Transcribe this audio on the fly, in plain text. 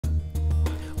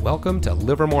Welcome to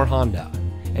Livermore Honda,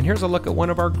 and here's a look at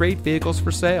one of our great vehicles for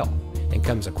sale, and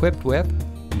comes equipped with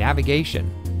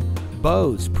navigation,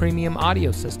 Bose premium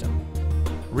audio system,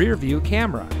 rear view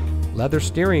camera, leather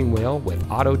steering wheel with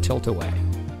auto tilt-away,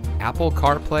 Apple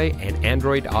CarPlay and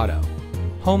Android Auto,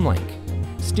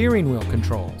 HomeLink, steering wheel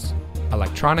controls,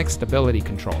 electronic stability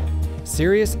control,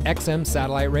 Sirius XM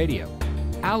satellite radio,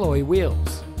 alloy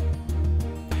wheels.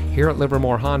 Here at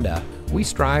Livermore Honda, we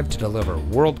strive to deliver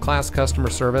world-class customer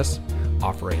service,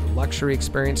 offer a luxury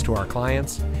experience to our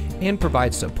clients, and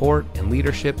provide support and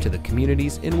leadership to the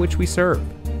communities in which we serve.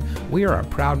 We are a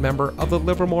proud member of the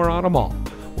Livermore Auto Mall,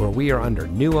 where we are under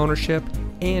new ownership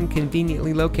and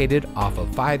conveniently located off of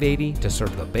 580 to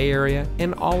serve the Bay Area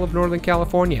and all of Northern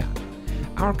California.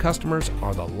 Our customers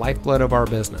are the lifeblood of our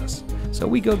business, so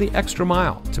we go the extra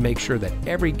mile to make sure that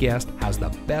every guest has the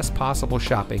best possible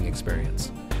shopping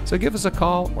experience. So give us a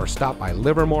call or stop by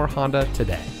Livermore Honda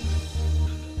today.